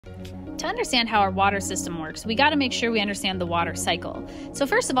To understand how our water system works, we got to make sure we understand the water cycle. So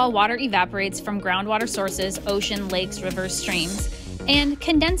first of all, water evaporates from groundwater sources, ocean, lakes, rivers, streams, and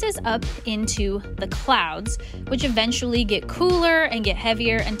condenses up into the clouds, which eventually get cooler and get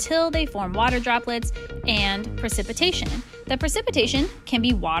heavier until they form water droplets and precipitation. The precipitation can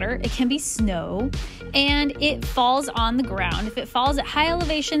be water, it can be snow, and it falls on the ground. If it falls at high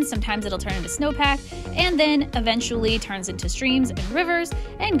elevation, sometimes it'll turn into snowpack, and then eventually turns into streams and rivers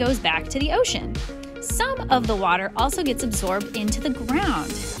and goes back to the ocean. Some of the water also gets absorbed into the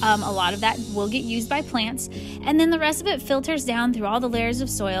ground. A lot of that will get used by plants, and then the rest of it filters down through all the layers of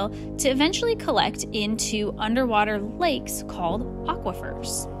soil to eventually collect into underwater lakes called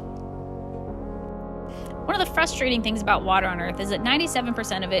aquifers. One of the frustrating things about water on Earth is that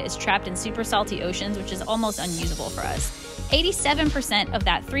 97% of it is trapped in super salty oceans, which is almost unusable for us. 87% of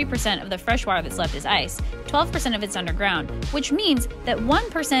that 3% of the fresh water that's left is ice. 12% of it's underground, which means that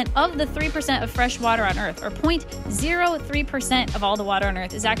 1% of the 3% of fresh water on Earth, or 0.03% of all the water on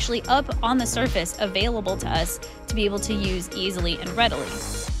Earth, is actually up on the surface available to us to be able to use easily and readily.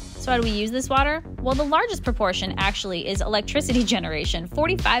 So how do we use this water? Well, the largest proportion actually is electricity generation.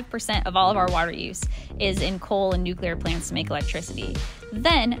 45% of all of our water use is in coal and nuclear plants to make electricity.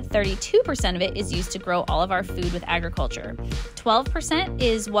 Then 32% of it is used to grow all of our food with agriculture. 12%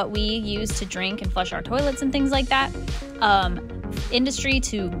 is what we use to drink and flush our toilets and things like that. Industry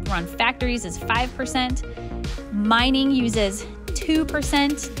to run factories is 5%. Mining uses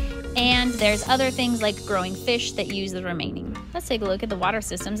 2%. And there's other things like growing fish that use the remaining. Let's take a look at the water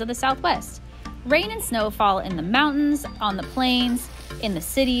systems of the Southwest. Rain and snow fall in the mountains, on the plains, in the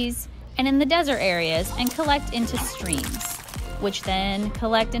cities, and in the desert areas and collect into streams, which then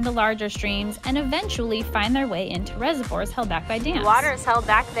collect into larger streams and eventually find their way into reservoirs held back by dams. Water is held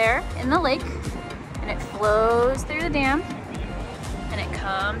back there in the lake, and it flows through the dam, and it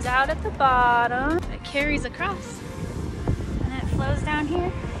comes out at the bottom. It carries across, and it flows down here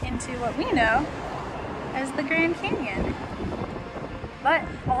into what we know as the Grand Canyon. But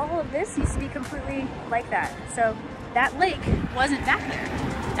all of this used to be completely like that. So that lake wasn't back there.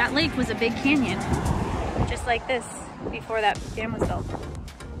 That lake was a big canyon, just like this, before that dam was built.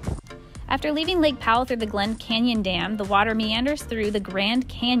 After leaving Lake Powell through the Glen Canyon Dam, the water meanders through the Grand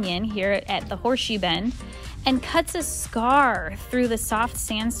Canyon here at the Horseshoe Bend and cuts a scar through the soft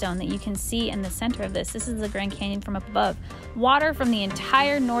sandstone that you can see in the center of this. This is the Grand Canyon from up above. Water from the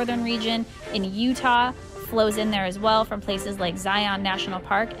entire northern region in Utah flows in there as well from places like Zion National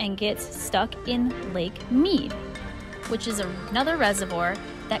Park and gets stuck in Lake Mead, which is another reservoir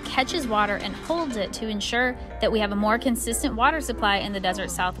that catches water and holds it to ensure that we have a more consistent water supply in the desert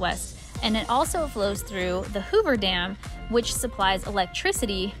Southwest. And it also flows through the Hoover Dam, which supplies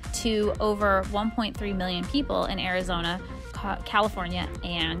electricity to over 1.3 million people in Arizona, California,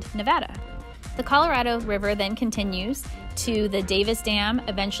 and Nevada. The Colorado River then continues to the Davis Dam,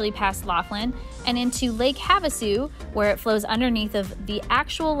 eventually past Laughlin, and into Lake Havasu, where it flows underneath of the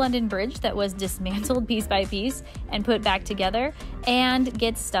actual London Bridge that was dismantled piece by piece and put back together, and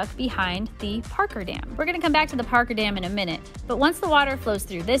gets stuck behind the Parker Dam. We're going to come back to the Parker Dam in a minute, but once the water flows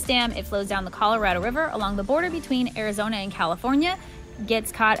through this dam, it flows down the Colorado River along the border between Arizona and California,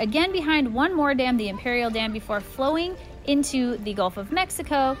 gets caught again behind one more dam, the Imperial Dam, before flowing into the Gulf of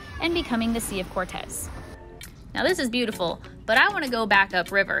Mexico and becoming the Sea of Cortez. Now this is beautiful, but I want to go back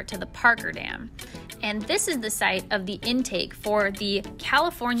upriver to the Parker Dam. And this is the site of the intake for the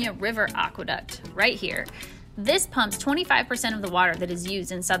California River Aqueduct right here. This pumps 25% of the water that is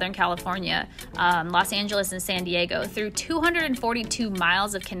used in Southern California, Los Angeles and San Diego through 242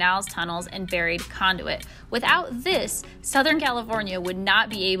 miles of canals, tunnels, and buried conduit. Without this, Southern California would not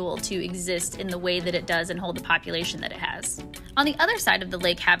be able to exist in the way that it does and hold the population that it has. On the other side of the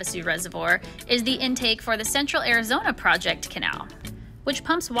Lake Havasu Reservoir is the intake for the Central Arizona Project Canal, which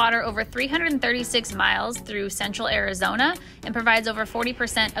pumps water over 336 miles through central Arizona and provides over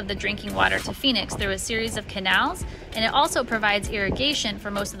 40% of the drinking water to Phoenix through a series of canals, and it also provides irrigation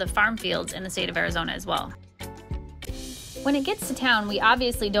for most of the farm fields in the state of Arizona as well. When it gets to town, we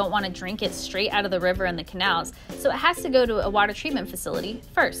obviously don't want to drink it straight out of the river and the canals, so it has to go to a water treatment facility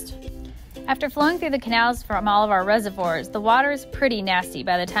first. After flowing through the canals from all of our reservoirs, the water is pretty nasty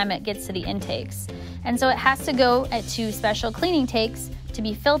by the time it gets to the intakes. And so it has to go to special cleaning tanks to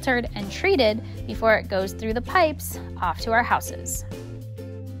be filtered and treated before it goes through the pipes off to our houses.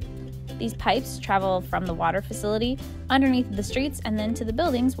 These pipes travel from the water facility underneath the streets and then to the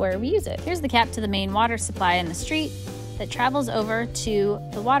buildings where we use it. Here's the cap to the main water supply in the street that travels over to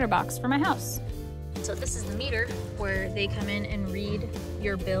the water box for my house. So this is the meter where they come in and read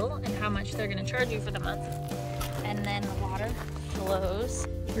your bill and how much they're going to charge you for the month. And then the water flows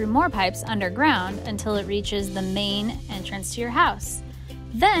through more pipes underground until it reaches the main entrance to your house.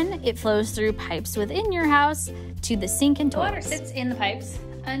 Then it flows through pipes within your house to the sink and toilets. Water sits in the pipes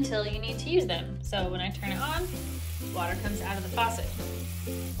until you need to use them. So when I turn it on, water comes out of the faucet.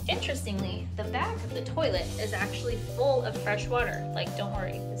 Interestingly, the back of the toilet is actually full of fresh water. Like, don't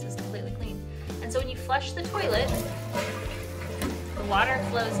worry, this is completely clean. And so when you flush the toilet, the water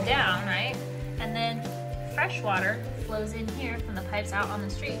flows down, right? And then fresh water flows in here from the pipes out on the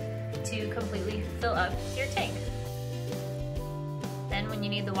street to completely fill up your tank. Then when you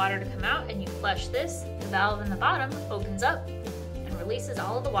need the water to come out and you flush this, the valve in the bottom opens up and releases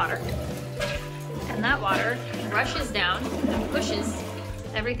all of the water. And that water rushes down and pushes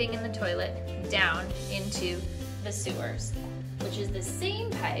everything in the toilet down into the sewers, which is the same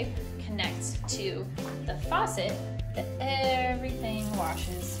pipe connects to the faucet that everything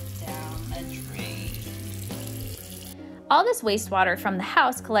washes down the drain. All this wastewater from the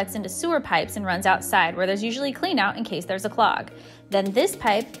house collects into sewer pipes and runs outside, where there's usually clean out in case there's a clog. Then this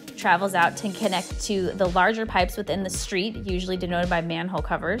pipe travels out to connect to the larger pipes within the street, usually denoted by manhole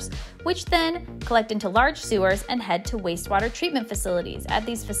covers, which then collect into large sewers and head to wastewater treatment facilities. At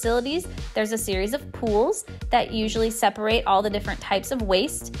these facilities, there's a series of pools that usually separate all the different types of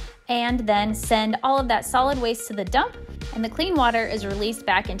waste and then send all of that solid waste to the dump, and the clean water is released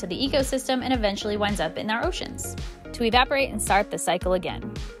back into the ecosystem and eventually winds up in our oceans to evaporate and start the cycle again.